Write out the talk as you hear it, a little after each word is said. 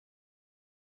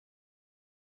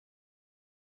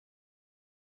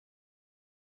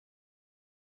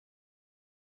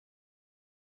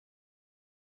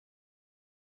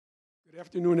Good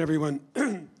afternoon, everyone.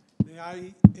 May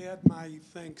I add my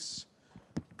thanks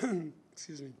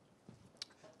excuse me,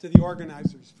 to the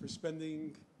organizers for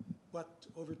spending,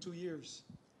 over 2 years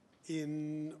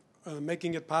in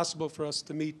making it possible for us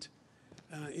to meet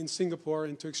in Singapore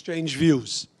and to exchange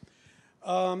views.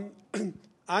 I'm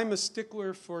a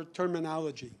stickler for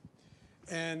terminology.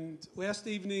 And last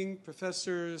evening,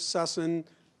 Professor Sasson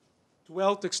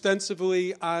dwelt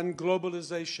extensively on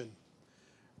globalization.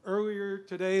 Earlier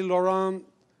today, Laurent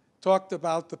talked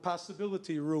about the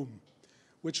possibility room,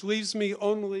 which leaves me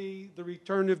only the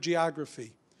return of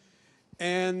geography.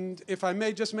 And if I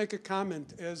may just make a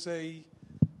comment, as a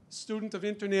student of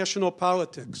international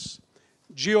politics,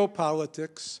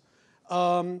 geopolitics,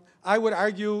 I would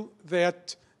argue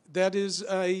that that is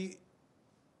a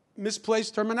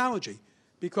misplaced terminology,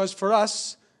 because for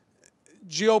us,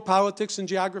 geopolitics and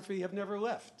geography have never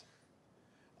left.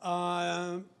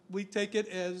 We take it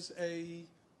as a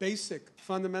basic,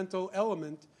 fundamental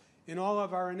element in all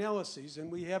of our analyses,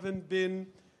 and we haven't been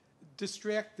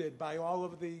distracted by all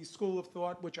of the school of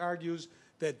thought which argues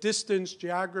that distance,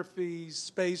 geography,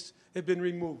 space have been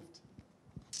removed.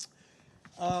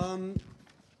 To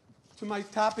my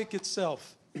topic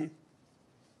itself.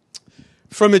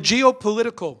 From a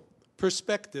geopolitical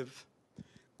perspective,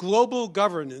 global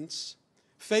governance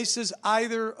faces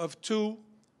either of two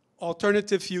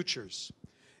alternative futures.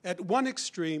 At one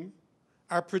extreme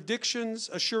are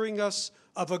predictions assuring us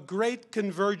of a great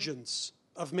convergence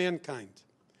of mankind,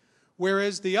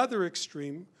 whereas the other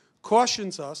extreme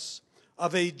cautions us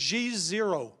of a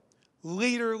G0,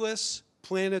 leaderless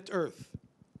planet Earth.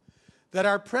 That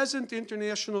our present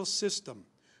international system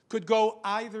could go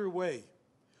either way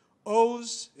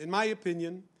owes, in my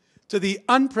opinion, to the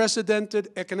unprecedented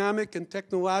economic and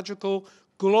technological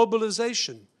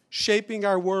globalization shaping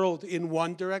our world in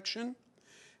one direction,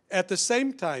 at the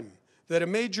same time that a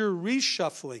major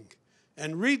reshuffling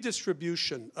and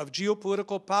redistribution of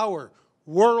geopolitical power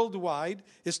worldwide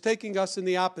is taking us in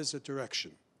the opposite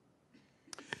direction.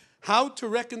 How to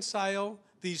reconcile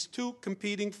these two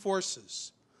competing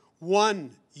forces,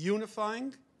 one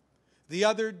unifying, the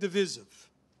other divisive,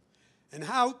 and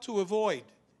how to avoid,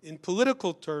 in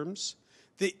political terms,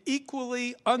 the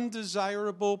equally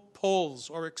undesirable poles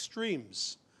or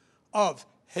extremes of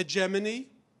hegemony,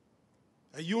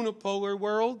 a unipolar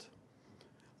world,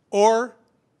 or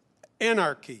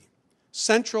anarchy,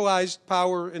 centralized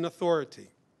power and authority,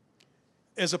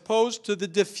 as opposed to the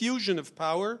diffusion of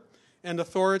power and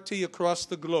authority across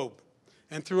the globe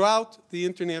and throughout the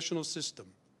international system.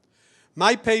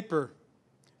 My paper,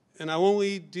 and I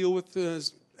only deal with the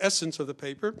essence of the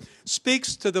paper,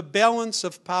 speaks to the balance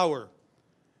of power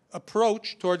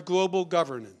approach toward global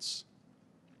governance.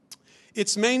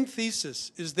 Its main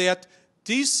thesis is that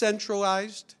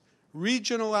decentralized,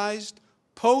 regionalized,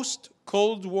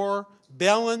 post-Cold War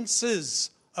balances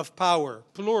of power,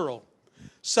 plural,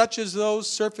 such as those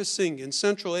surfacing in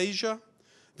Central Asia,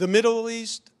 the Middle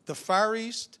East, the Far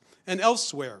East, and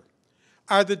elsewhere,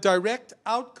 are the direct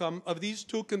outcome of these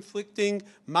two conflicting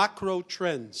macro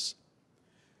trends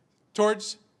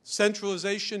towards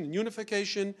centralization and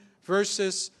unification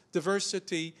versus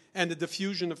diversity and the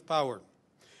diffusion of power.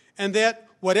 And that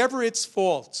whatever its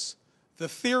faults, the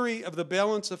theory of the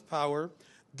balance of power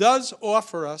does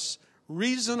offer us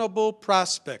reasonable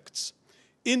prospects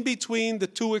in between the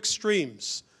two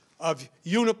extremes of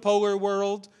unipolar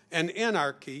world and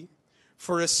anarchy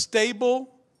for a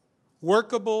stable,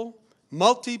 workable,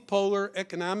 multipolar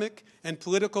economic and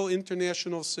political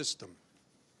international system.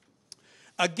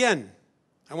 Again,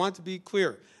 I want to be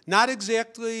clear, not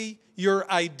exactly your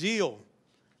ideal,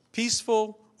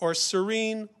 peaceful, or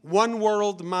serene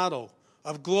one-world model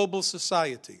of global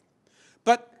society,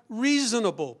 but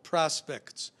reasonable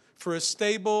prospects for a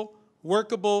stable,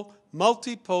 workable,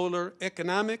 multipolar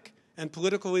economic and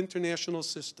political international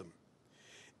system.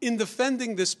 In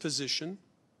defending this position,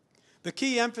 the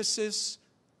key emphasis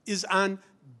is on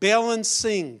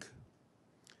balancing,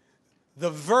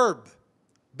 the verb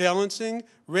balancing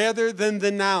rather than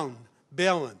the noun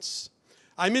balance.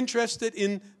 I'm interested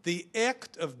in the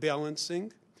act of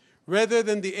balancing rather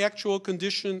than the actual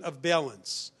condition of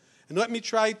balance. And let me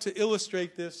try to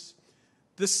illustrate this.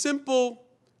 The simple,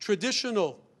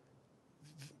 traditional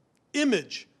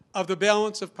image of the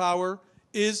balance of power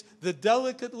is the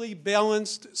delicately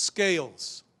balanced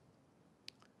scales.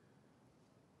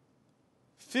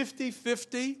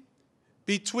 50-50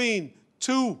 between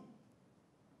two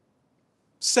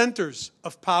centers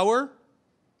of power,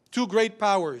 two great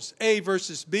powers, A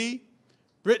versus B,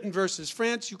 Britain versus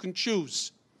France, you can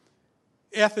choose.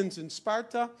 Athens and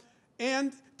Sparta.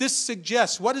 And this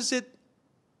suggests, what does it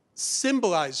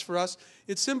symbolize for us?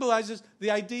 It symbolizes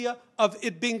the idea of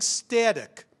it being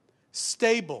static,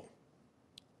 stable.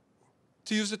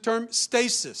 To use the term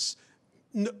stasis,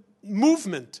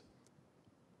 movement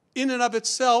in and of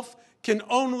itself can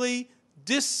only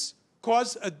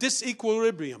cause a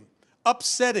disequilibrium,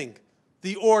 upsetting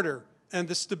the order and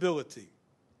the stability.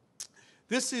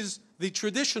 This is the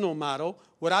traditional model.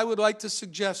 What I would like to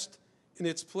suggest in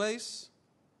its place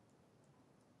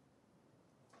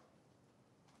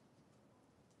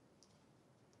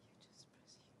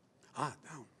down.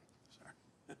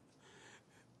 Sorry.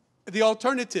 The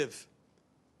alternative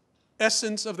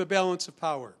essence of the balance of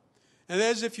power. And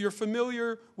that is, if you're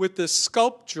familiar with the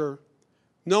sculpture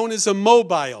known as a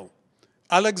mobile,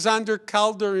 Alexander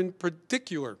Calder in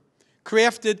particular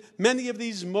crafted many of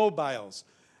these mobiles.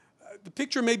 The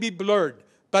picture may be blurred,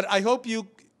 but I hope you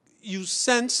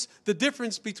sense the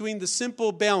difference between the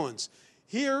simple balance.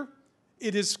 Here,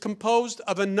 it is composed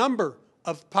of a number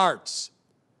of parts,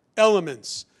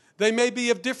 elements. They may be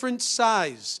of different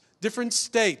size, different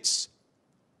states,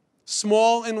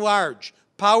 small and large,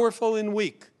 powerful and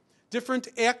weak, different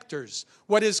actors.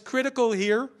 What is critical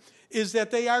here is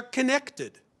that they are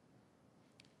connected,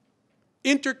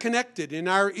 interconnected in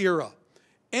our era,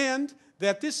 and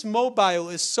that this mobile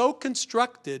is so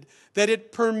constructed that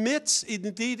it permits,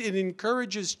 indeed it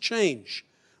encourages change.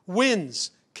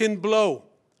 Winds can blow,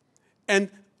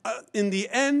 and in the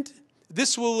end,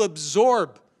 this will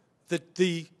absorb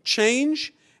the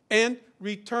change and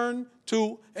return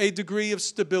to a degree of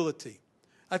stability.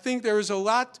 I think there is a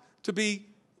lot to be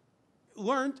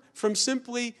learned from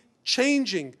simply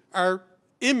changing our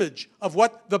image of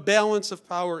what the balance of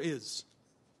power is.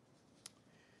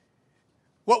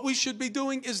 What we should be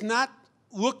doing is not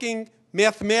looking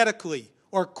mathematically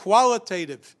or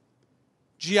qualitative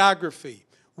geography,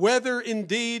 whether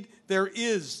indeed there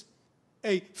is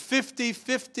a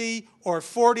 50-50 or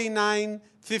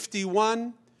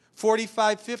 49-51,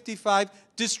 45-55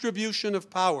 distribution of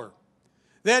power.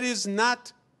 That is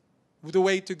not the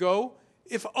way to go,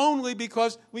 if only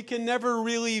because we can never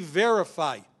really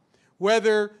verify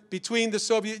whether between the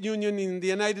Soviet Union and the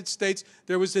United States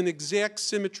there was an exact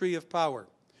symmetry of power.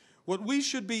 What we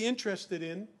should be interested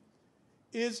in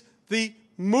is the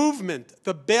movement,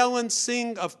 the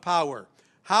balancing of power.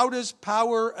 How does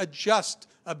power adjust,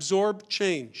 absorb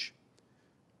change?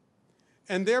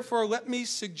 And therefore, let me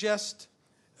suggest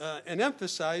and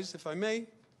emphasize, if I may,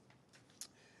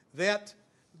 that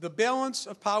the balance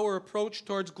of power approach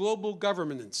towards global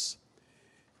governance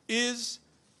is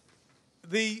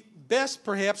the best,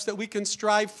 perhaps, that we can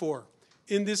strive for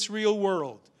in this real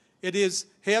world. It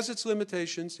has its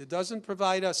limitations. It doesn't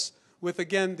provide us with,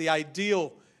 again, the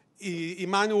ideal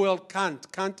Immanuel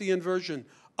Kantian version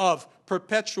of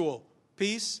perpetual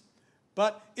peace,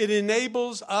 but it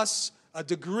enables us a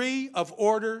degree of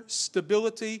order,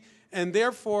 stability, and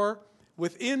therefore,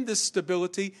 within this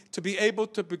stability, to be able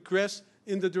to progress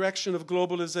in the direction of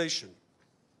globalization.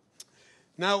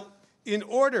 Now, in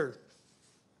order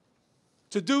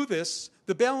to do this,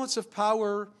 the balance of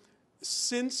power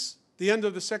since the end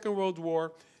of the Second World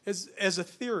War, as a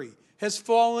theory, has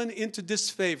fallen into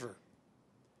disfavor.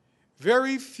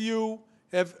 Very few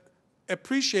have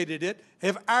appreciated it,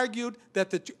 have argued that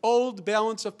the old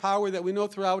balance of power that we know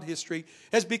throughout history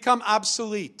has become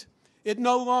obsolete. It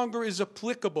no longer is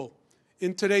applicable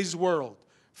in today's world.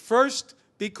 First,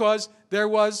 because there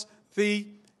was the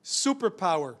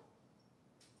superpower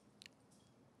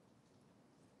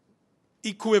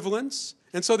equivalence,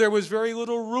 and so there was very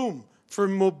little room for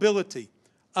mobility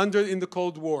in the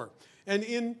Cold War.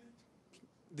 And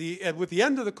with the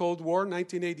end of the Cold War,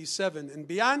 1987 and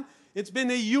beyond, it's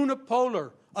been a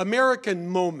unipolar American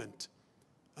moment,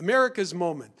 America's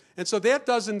moment. And so that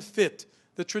doesn't fit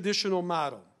the traditional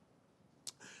model.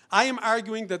 I am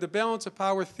arguing that the balance of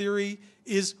power theory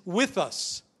is with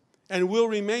us and will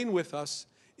remain with us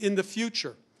in the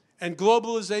future. And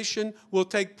globalization will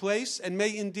take place and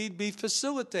may indeed be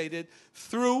facilitated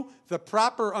through the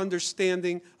proper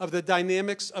understanding of the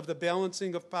dynamics of the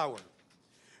balancing of power.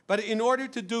 But in order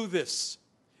to do this,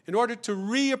 in order to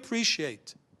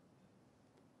reappreciate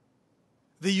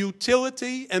the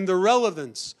utility and the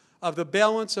relevance of the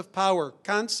balance of power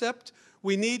concept,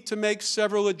 we need to make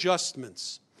several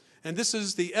adjustments. And this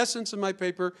is the essence of my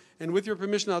paper, and with your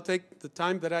permission, I'll take the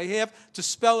time that I have to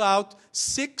spell out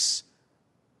 6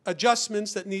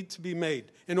 adjustments that need to be made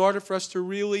in order for us to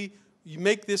really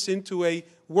make this into a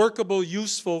workable,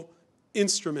 useful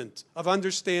instrument of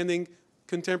understanding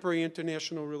contemporary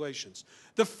international relations.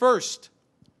 The first,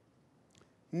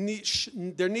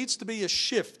 there needs to be a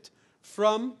shift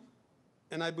from,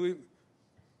 and I believe,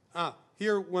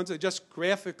 here, just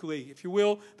graphically, if you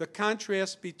will, the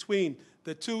contrast between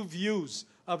the two views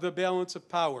of the balance of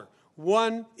power.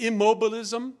 One,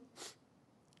 immobilism.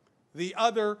 The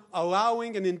other,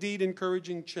 allowing and indeed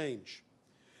encouraging change.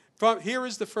 Here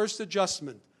is the first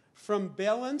adjustment. From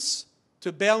balance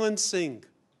to balancing.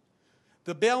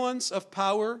 The balance of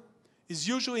power is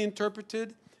usually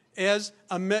interpreted as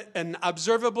an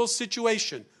observable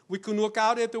situation. We can look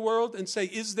out at the world and say,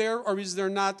 is there or is there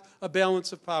not a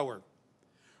balance of power?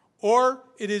 Or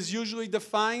it is usually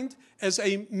defined as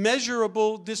a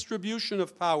measurable distribution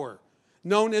of power,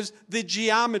 known as the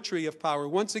geometry of power.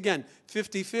 Once again,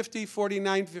 50-50,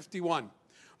 49-51.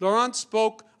 Laurent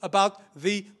spoke about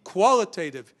the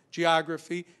qualitative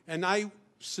geography, and I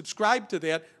subscribe to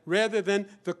that rather than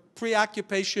the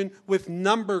preoccupation with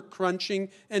number crunching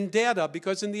and data,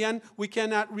 because in the end, we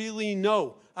cannot really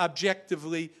know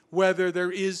objectively whether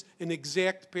there is an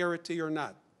exact parity or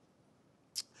not.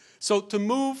 So to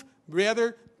move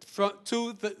rather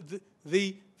to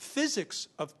the physics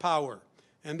of power,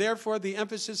 and therefore the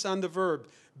emphasis on the verb,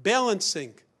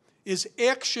 balancing is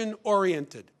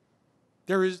action-oriented.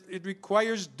 It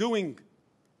requires doing,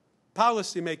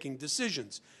 policy-making,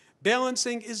 decisions.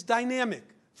 Balancing is dynamic,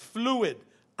 fluid,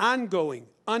 ongoing,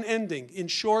 unending. In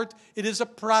short, it is a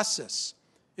process.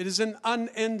 It is an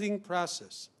unending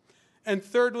process. And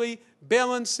thirdly,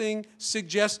 balancing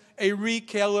suggests a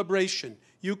recalibration.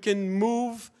 You can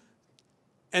move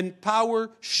and power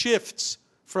shifts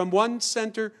from one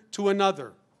center to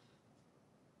another.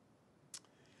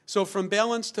 So from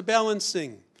balance to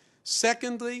balancing.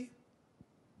 Secondly,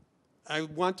 I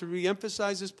want to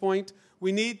reemphasize this point.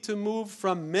 We need to move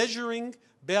from measuring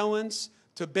balance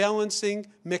to balancing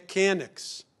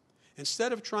mechanics.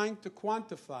 Instead of trying to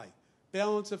quantify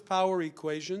balance of power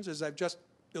equations, as I've just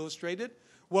illustrated,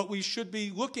 what we should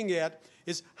be looking at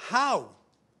is how,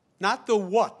 not the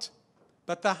what,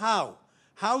 but the how.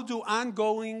 How do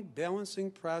ongoing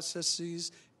balancing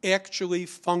processes actually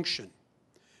function?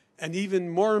 And even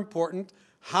more important,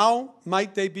 how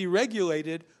might they be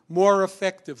regulated more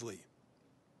effectively?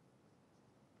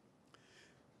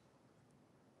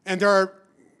 And there are,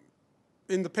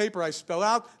 in the paper I spell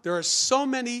out, there are so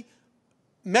many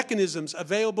mechanisms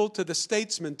available to the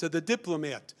statesman, to the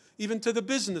diplomat, even to the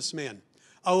businessman.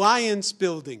 Alliance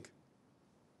building,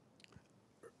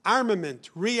 armament,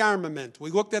 rearmament.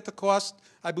 We looked at the cost,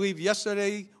 I believe,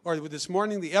 yesterday or this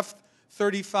morning, the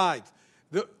F-35.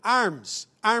 The arms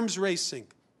racing.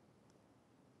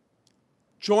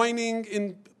 Joining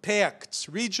in pacts,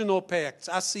 regional pacts,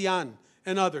 ASEAN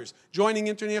and others, joining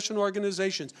international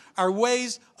organizations, are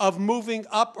ways of moving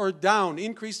up or down,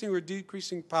 increasing or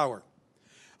decreasing power.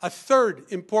 A third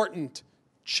important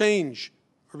change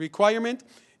or requirement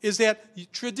is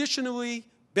that traditionally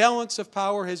balance of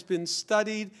power has been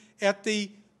studied at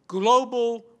the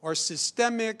global or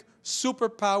systemic,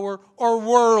 superpower, or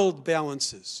world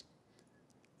balances.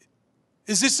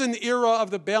 Is this an era of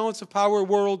the balance of power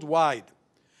worldwide?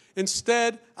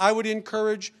 Instead, I would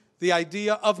encourage the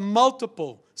idea of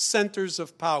multiple centers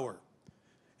of power.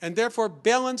 And therefore,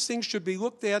 balancing should be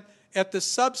looked at the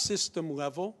subsystem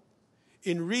level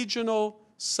in regional,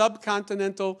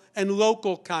 subcontinental, and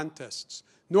local contests.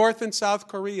 North and South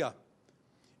Korea,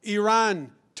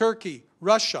 Iran, Turkey,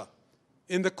 Russia,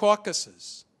 in the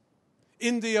Caucasus,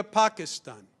 India,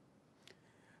 Pakistan.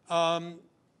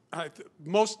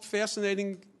 Most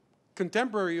fascinating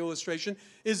contemporary illustration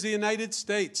is the United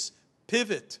States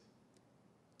pivot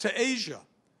to Asia.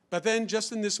 But then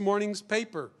just in this morning's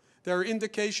paper, there are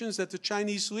indications that the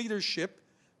Chinese leadership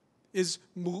is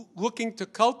looking to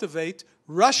cultivate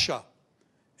Russia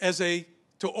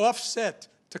to offset,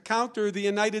 to counter the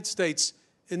United States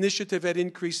initiative at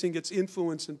increasing its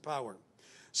influence and power.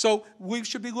 So we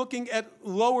should be looking at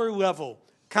lower level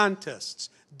contests,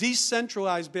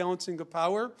 decentralized balancing of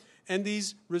power, and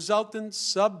these resultant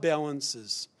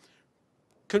sub-balances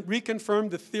reconfirm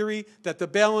the theory that the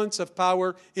balance of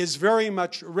power is very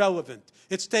much relevant.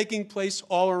 It's taking place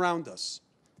all around us.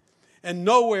 And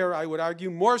nowhere, I would argue,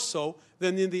 more so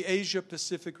than in the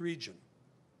Asia-Pacific region.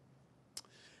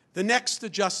 The next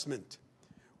adjustment.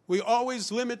 We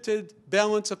always limited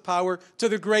balance of power to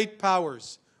the great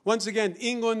powers. Once again,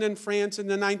 England and France in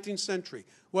the 19th century.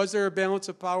 Was there a balance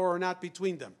of power or not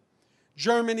between them?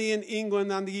 Germany and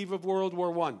England on the eve of World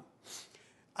War I.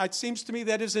 It seems to me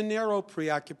that is a narrow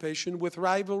preoccupation with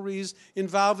rivalries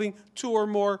involving two or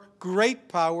more great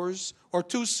powers or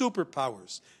two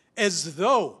superpowers, as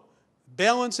though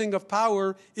balancing of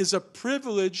power is a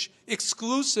privilege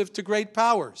exclusive to great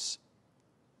powers.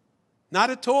 Not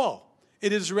at all.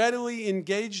 It is readily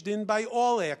engaged in by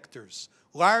all actors,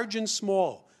 large and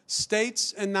small,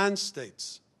 states and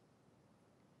non-states.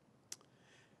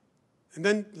 And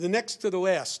then the next to the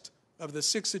last of the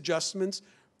 6 adjustments,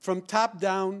 from top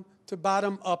down to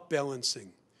bottom up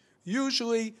balancing.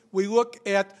 Usually we look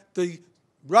at the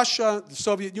Russia, the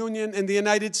Soviet Union, and the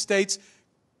United States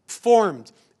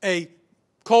formed a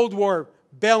Cold War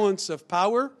balance of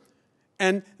power,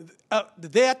 and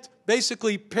that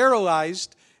basically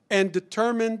paralyzed and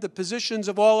determined the positions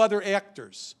of all other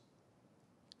actors,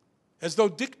 as though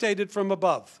dictated from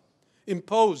above.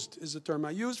 Imposed is the term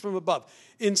I use, from above.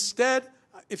 Instead,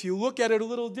 if you look at it a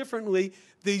little differently,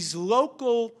 these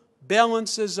local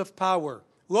balances of power,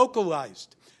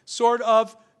 localized, sort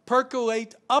of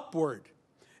percolate upward.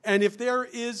 And if there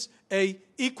is an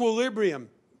equilibrium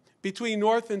between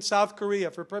North and South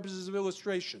Korea, for purposes of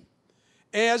illustration,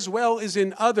 as well as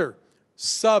in other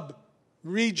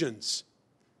sub-regions,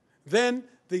 then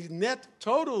the net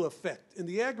total effect in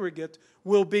the aggregate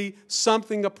will be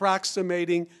something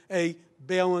approximating a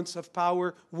balance of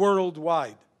power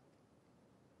worldwide.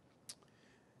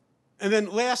 And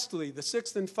then lastly, the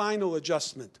 6th and final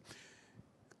adjustment.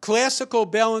 Classical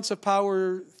balance of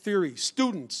power theory,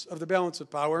 students of the balance of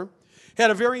power,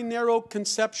 had a very narrow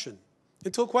conception,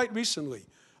 until quite recently,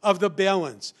 of the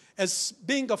balance as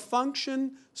being a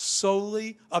function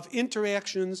solely of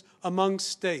interactions among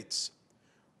states.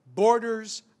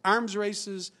 Borders, arms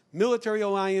races, military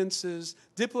alliances,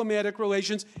 diplomatic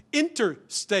relations,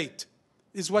 interstate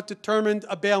is what determined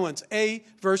a balance, A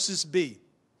versus B.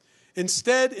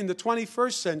 Instead, in the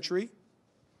 21st century,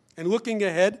 and looking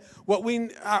ahead,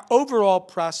 our overall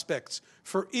prospects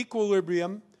for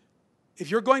equilibrium,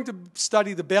 if you're going to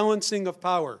study the balancing of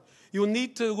power, you'll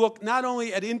need to look not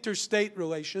only at interstate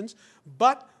relations,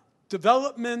 but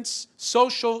developments,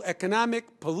 social,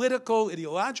 economic, political,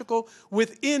 ideological,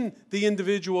 within the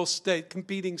individual state,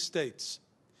 competing states,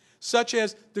 such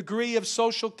as degree of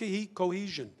social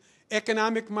cohesion,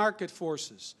 economic market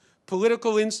forces,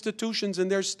 political institutions and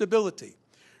their stability,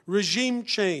 regime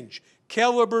change,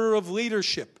 caliber of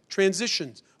leadership,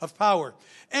 transitions of power.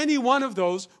 Any one of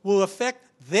those will affect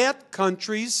that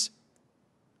country's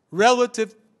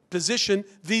relative position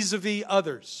vis-a-vis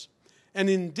others. And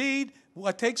indeed,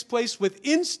 what takes place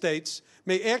within states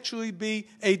may actually be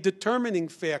a determining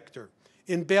factor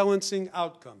in balancing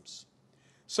outcomes.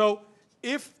 So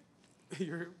if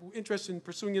you're interested in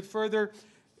pursuing it further,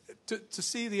 to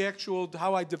see the actual,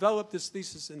 how I developed this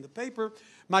thesis in the paper,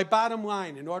 my bottom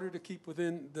line, in order to keep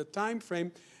within the time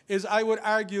frame, is I would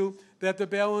argue that the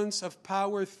balance of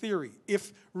power theory,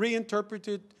 if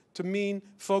reinterpreted to mean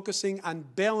focusing on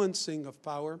balancing of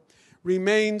power,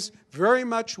 remains very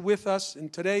much with us in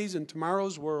today's and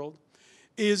tomorrow's world,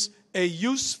 is a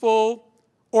useful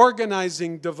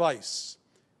organizing device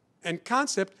and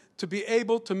concept to be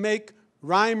able to make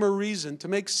rhyme or reason, to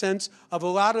make sense of a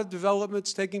lot of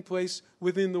developments taking place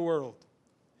within the world.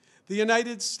 The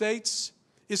United States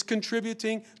is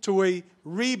contributing to a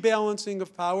rebalancing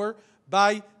of power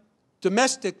by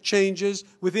domestic changes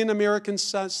within American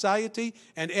society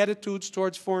and attitudes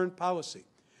towards foreign policy.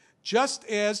 Just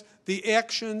as the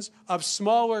actions of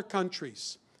smaller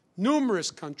countries, numerous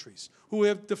countries, who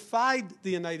have defied the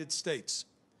United States,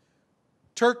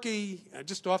 Turkey,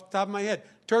 just off the top of my head,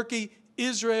 Turkey,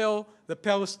 Israel, the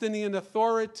Palestinian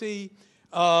Authority,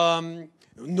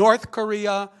 North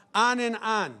Korea, on and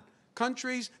on.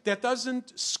 Countries that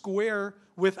doesn't square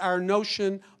with our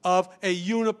notion of a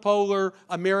unipolar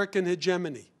American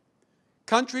hegemony.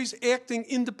 Countries acting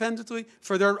independently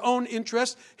for their own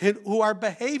interests and who are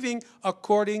behaving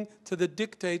according to the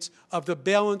dictates of the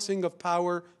balancing of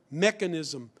power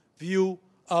mechanism view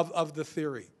of the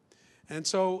theory. And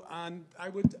so I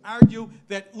would argue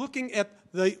that looking at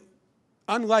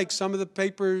unlike some of the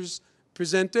papers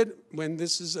presented, when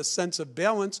this is a sense of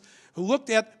balance, who looked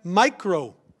at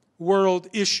micro world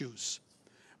issues.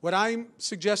 What I'm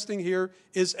suggesting here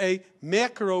is a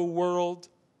macro world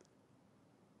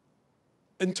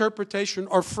interpretation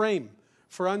or frame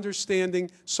for understanding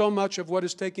so much of what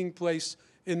is taking place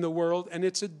in the world, and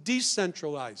it's a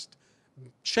decentralized,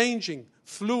 changing,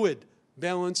 fluid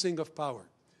balancing of power.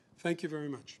 Thank you very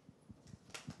much.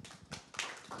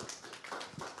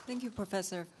 Thank you,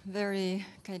 Professor. Very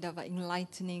kind of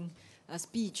enlightening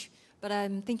speech. But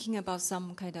I'm thinking about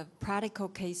some kind of practical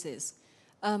cases.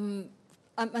 I'm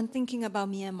thinking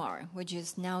about Myanmar, which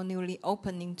is now newly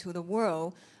opening to the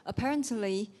world.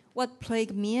 Apparently, what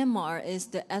plagued Myanmar is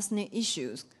the ethnic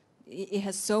issues. It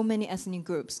has so many ethnic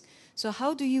groups. So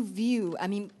how do you view,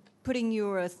 putting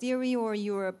your theory or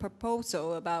your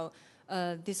proposal about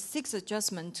this 6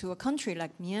 adjustment to a country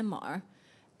like Myanmar,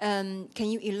 can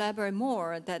you elaborate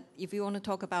more that if you want to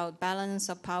talk about balance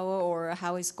of power or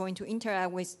how it's going to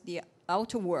interact with the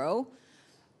outer world,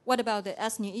 what about the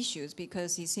ethnic issues?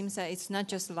 Because it seems that it's not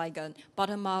just like a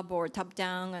bottom-up or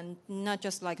top-down and not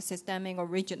just like systemic or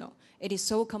regional. It is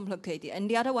so complicated. And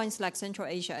the other one is like Central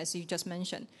Asia, as you just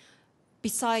mentioned.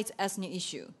 Besides ethnic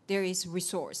issue, there is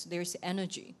resource, there is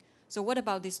energy. So what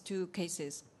about these two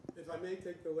cases? If I may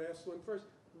take the last one first.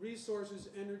 Resources,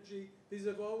 energy, these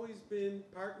have always been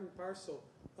part and parcel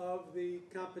of the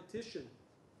competition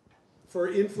for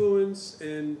influence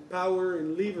and power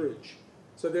and leverage.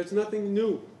 So there's nothing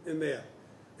new in that.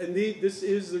 Indeed, this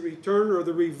is the return or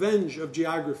the revenge of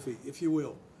geography, if you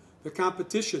will. The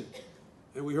competition.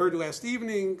 And we heard last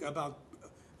evening about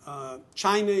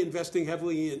China investing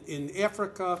heavily in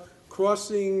Africa,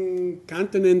 crossing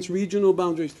continents, regional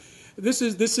boundaries. This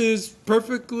is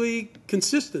perfectly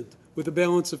consistent with the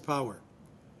balance of power.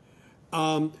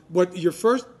 What your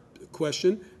first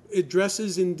question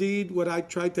addresses indeed what I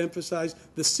tried to emphasize,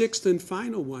 the sixth and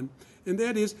final one, and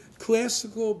that is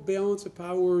classical balance of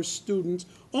power students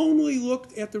only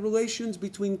looked at the relations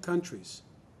between countries.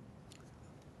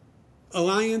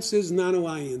 Alliances,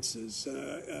 non-alliances,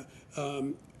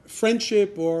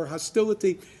 friendship or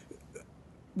hostility,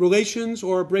 relations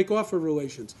or break off of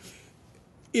relations.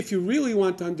 If you really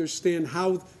want to understand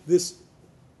how this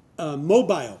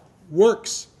mobile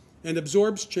works and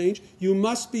absorbs change, you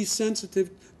must be sensitive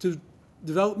to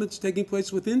developments taking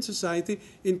place within society,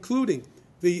 including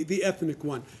the ethnic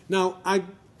one. Now, I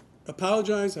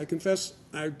apologize, I confess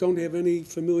I don't have any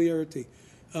familiarity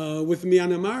with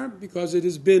Myanmar because it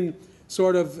has been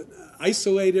sort of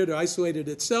isolated or isolated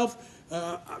itself.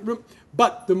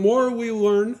 But the more we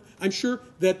learn, I'm sure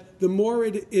that the more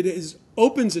it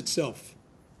opens itself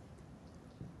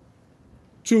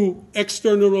to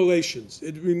external relations.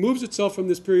 It removes itself from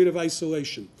this period of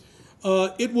isolation.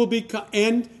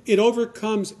 And it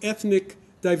overcomes ethnic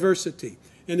diversity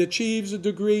and achieves a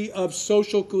degree of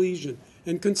social cohesion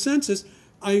and consensus.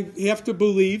 I have to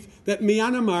believe that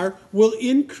Myanmar will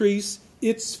increase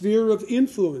its sphere of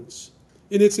influence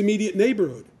in its immediate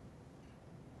neighborhood.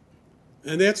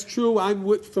 And that's true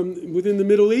from within the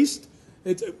Middle East.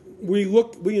 We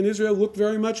in Israel look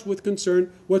very much with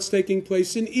concern what's taking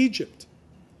place in Egypt.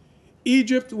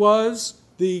 Egypt was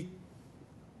the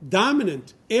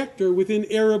dominant actor within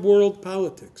Arab world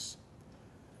politics.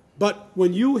 But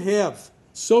when you have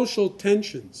social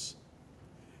tensions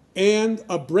and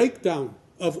a breakdown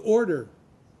of order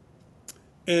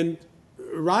and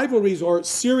rivalries, or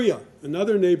Syria,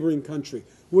 another neighboring country,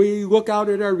 we look out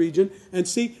at our region and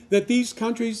see that these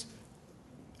countries,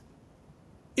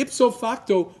 ipso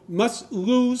facto, must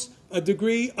lose a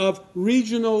degree of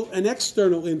regional and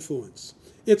external influence.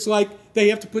 It's like they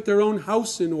have to put their own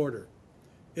house in order.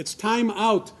 It's time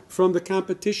out from the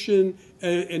competition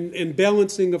and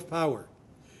balancing of power.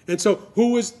 And so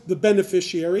who is the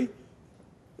beneficiary?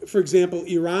 For example,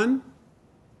 Iran,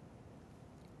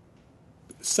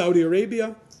 Saudi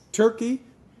Arabia, Turkey,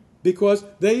 because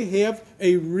they have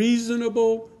a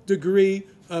reasonable degree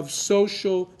of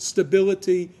social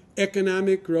stability,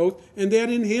 economic growth, and that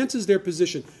enhances their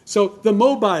position. So the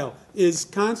mobile is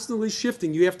constantly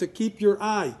shifting. You have to keep your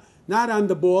eye not on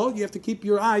the ball, you have to keep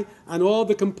your eye on all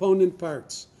the component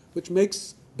parts, which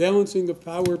makes balancing of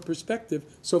power perspective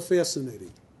so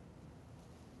fascinating.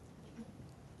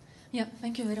 Yeah,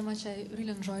 thank you very much. I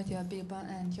really enjoyed your paper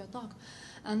and your talk.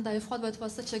 And I thought that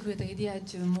was such a great idea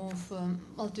to move,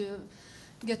 to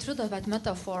get rid of that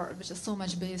metaphor, which is so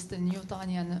much based in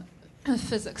Newtonian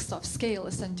physics of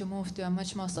scales, and to move to a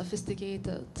much more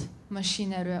sophisticated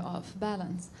machinery of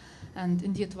balance. And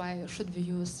indeed, why should we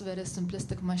use very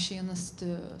simplistic machines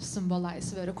to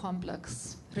symbolize very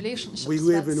complex relationships? We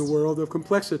live in a world of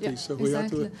complexity, yeah, so we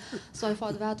exactly. have to... So I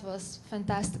thought that was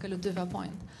fantastically to the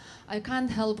point. I can't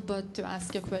help but to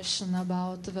ask a question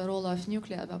about the role of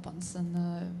nuclear weapons in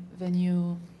the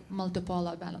new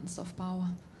multipolar balance of power.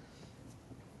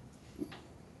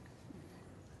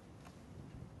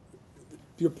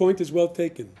 Your point is well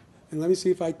taken. And let me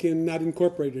see if I can not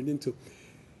incorporate it into...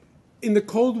 In the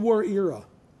Cold War era,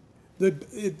 the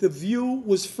view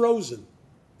was frozen.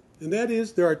 And that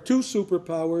is, there are two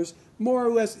superpowers, more or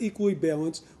less equally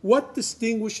balanced. What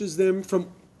distinguishes them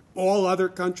from all other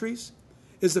countries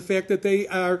is the fact that they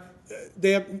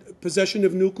have possession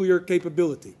of nuclear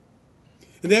capability.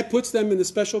 And that puts them in a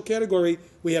special category.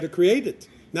 We had to create it.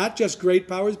 Not just great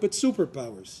powers, but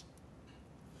superpowers.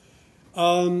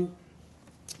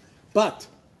 But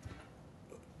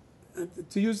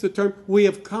to use the term, we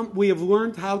have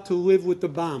learned how to live with the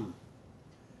bomb.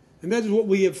 And that is what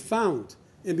we have found.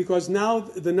 And because now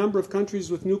the number of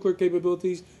countries with nuclear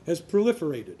capabilities has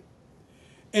proliferated.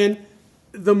 And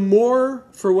the more,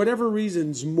 for whatever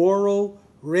reasons, moral,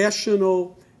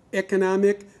 rational,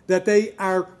 economic, that they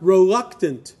are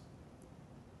reluctant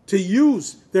to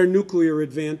use their nuclear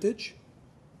advantage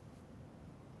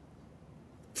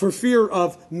for fear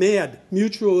of mad,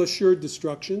 mutual assured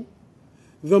destruction,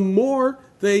 the more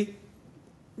they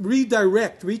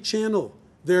redirect, rechannel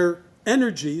their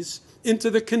energies into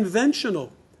the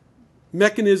conventional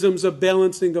mechanisms of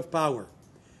balancing of power.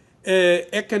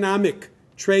 Economic,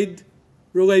 trade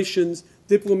relations,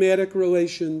 diplomatic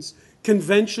relations,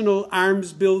 conventional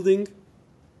arms building,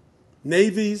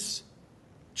 navies,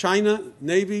 China,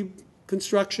 Navy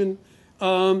construction,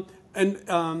 and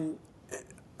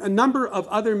a number of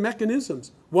other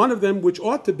mechanisms. One of them, which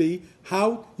ought to be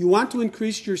how you want to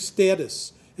increase your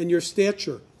status and your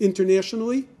stature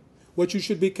internationally, what you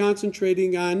should be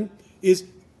concentrating on is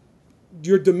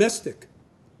your domestic,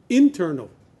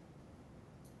 internal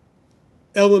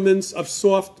elements of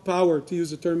soft power, to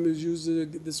use a term that was used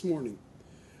this morning.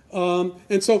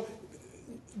 And so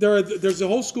there's a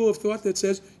whole school of thought that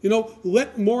says,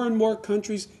 let more and more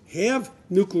countries have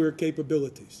nuclear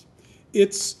capabilities.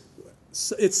 It's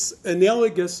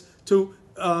analogous to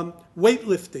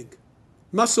weightlifting,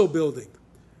 muscle building.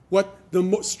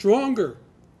 The stronger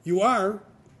you are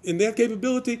in that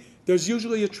capability, there's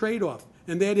usually a trade-off,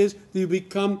 and that is you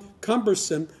become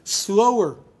cumbersome,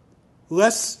 slower,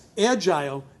 less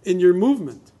agile in your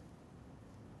movement,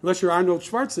 unless you're Arnold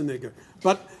Schwarzenegger.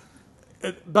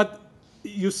 But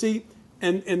you see,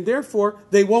 and therefore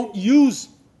they won't use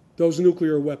those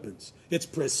nuclear weapons. It's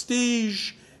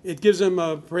prestige. It gives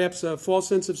them perhaps a false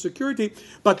sense of security,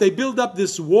 but they build up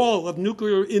this wall of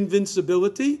nuclear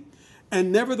invincibility,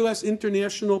 and nevertheless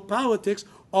international politics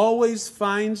always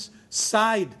finds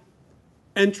side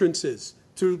entrances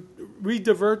to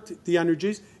redivert the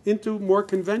energies into more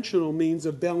conventional means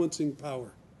of balancing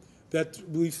power that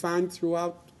we find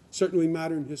throughout certainly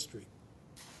modern history.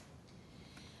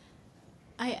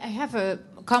 I have a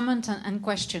comment and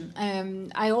question.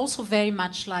 I also very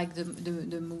much like the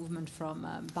movement from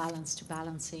balance to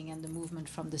balancing and the movement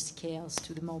from the scales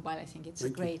to the mobile. I think it's a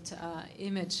great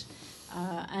image.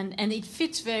 And it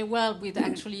fits very well with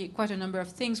actually quite a number of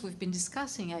things we've been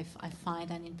discussing, I find.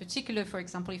 And in particular, for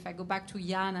example, if I go back to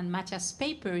Jan and Matthias'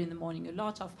 paper in the morning, a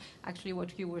lot of actually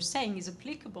what you were saying is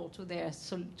applicable to their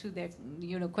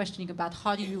questioning about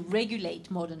how do you regulate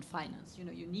modern finance.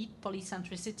 You need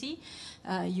polycentricity.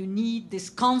 You need this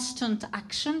constant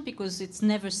action because it's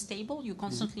never stable. You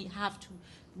constantly have to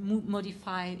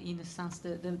modify, in a sense,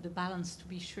 the balance to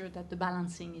be sure that the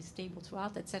balancing is stable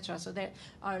throughout, etc. So there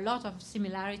are a lot of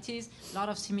similarities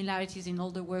in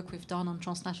all the work we've done on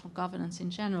transnational governance in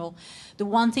general. The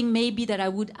one thing maybe that I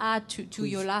would add to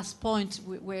your last point,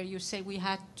 where you say we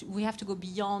have to go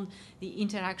beyond the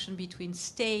interaction between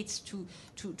states to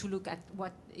look at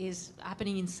what is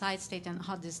happening inside state and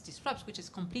how this disrupts, which is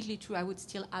completely true. I would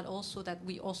still add also that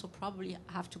we also probably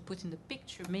have to put in the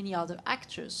picture many other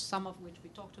actors, some of which we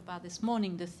talked about this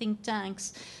morning, the think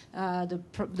tanks, the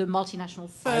multinational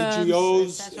firms,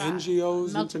 IGOs,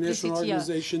 NGOs, international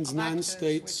organizations,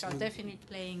 non-states. Which are definitely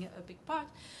playing a big part.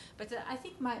 But I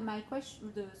think my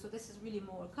question, so this is really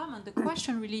more common, the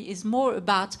question really is more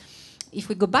about, if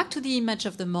we go back to the image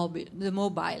of the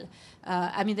mobile,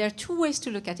 I mean, there are two ways to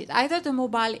look at it. Either the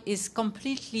mobile is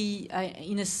completely,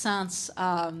 in a sense,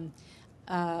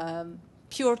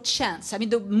 pure chance. I mean,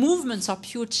 the movements are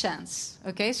pure chance.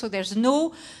 Okay, so there's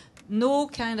no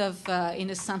kind of, in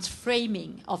a sense,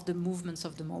 framing of the movements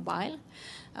of the mobile,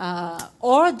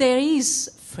 or there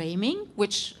is framing,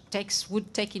 which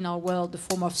would take in our world the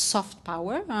form of soft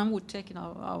power, would take in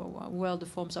our world the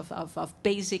forms of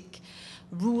basic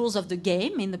rules of the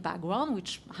game in the background,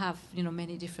 which have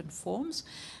many different forms.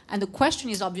 And the question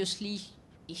is obviously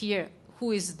here,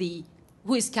 who is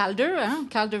Calder?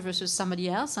 Calder versus somebody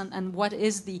else, and what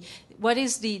is the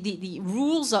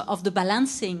rules of the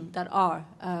balancing that are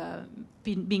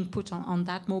being put on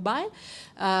that mobile,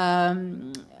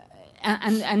 and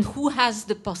who has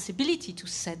the possibility to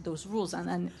set those rules?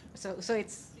 And so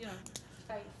it's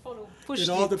It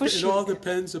all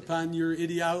depends upon your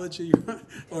ideology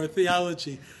or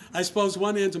theology. I suppose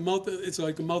one end it's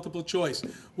like a multiple choice.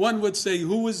 One would say,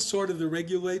 who is sort of the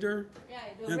regulator? Yeah,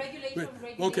 the regulator.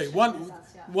 Okay,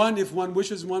 one, if one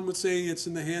wishes, one would say it's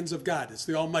in the hands of God. It's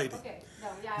the Almighty. Okay. No,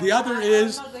 yeah, the other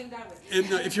is, I'm not going that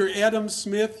way. If you're Adam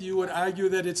Smith, you would argue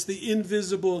that it's the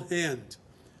invisible hand.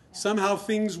 Yeah. Somehow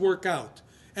things work out.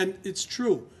 And it's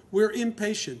true. We're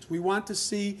impatient. We want to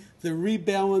see the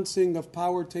rebalancing of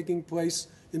power taking place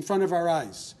in front of our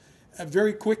eyes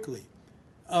very quickly.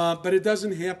 But it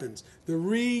doesn't happen. The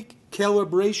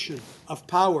recalibration of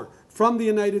power from the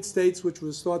United States, which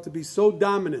was thought to be so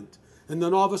dominant, and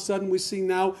then all of a sudden we see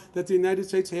now that the United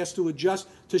States has to adjust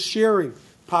to sharing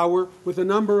power with a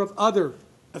number of other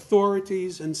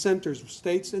authorities and centers,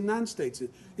 states and non-states,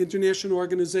 international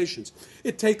organizations.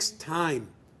 It takes time,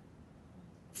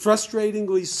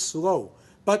 frustratingly slow.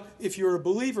 But if you're a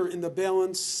believer in the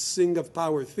balancing of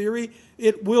power theory,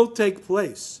 it will take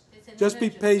place. Just be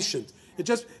patient.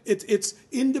 It's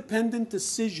independent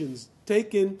decisions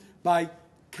taken by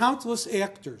countless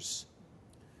actors,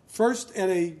 first at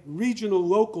a regional,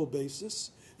 local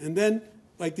basis, and then,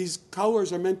 like these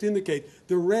colors are meant to indicate,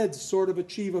 the reds sort of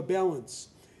achieve a balance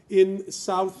in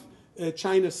South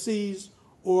China Seas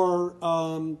or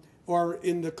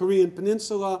in the Korean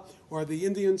Peninsula or the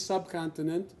Indian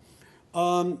subcontinent.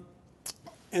 And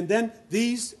then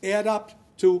these add up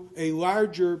to a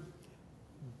larger,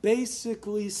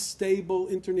 basically stable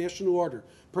international order.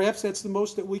 Perhaps that's the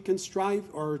most that we can strive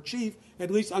or achieve,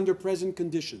 at least under present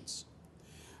conditions.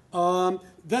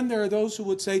 Then there are those who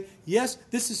would say, yes,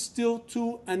 this is still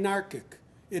too anarchic.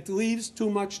 It leaves too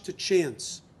much to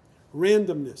chance,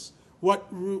 randomness.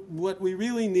 What we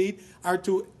really need are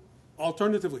to,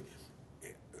 alternatively,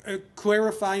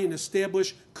 clarify and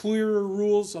establish clearer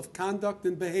rules of conduct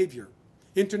and behavior,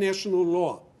 international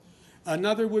law.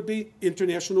 Another would be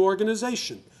international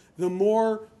organization. The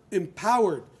more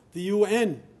empowered the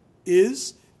UN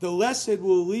is, the less it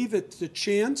will leave it to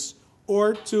chance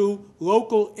or to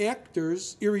local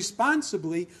actors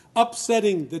irresponsibly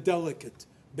upsetting the delicate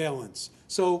balance.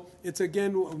 So it's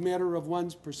again a matter of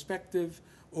one's perspective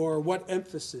or what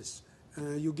emphasis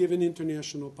you give in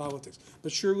international politics.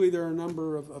 But surely there are a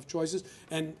number of choices,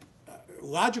 and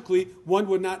logically one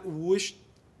would not wish,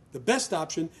 the best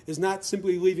option is not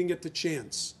simply leaving it to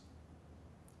chance.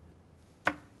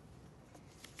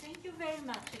 Thank you very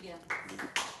much again.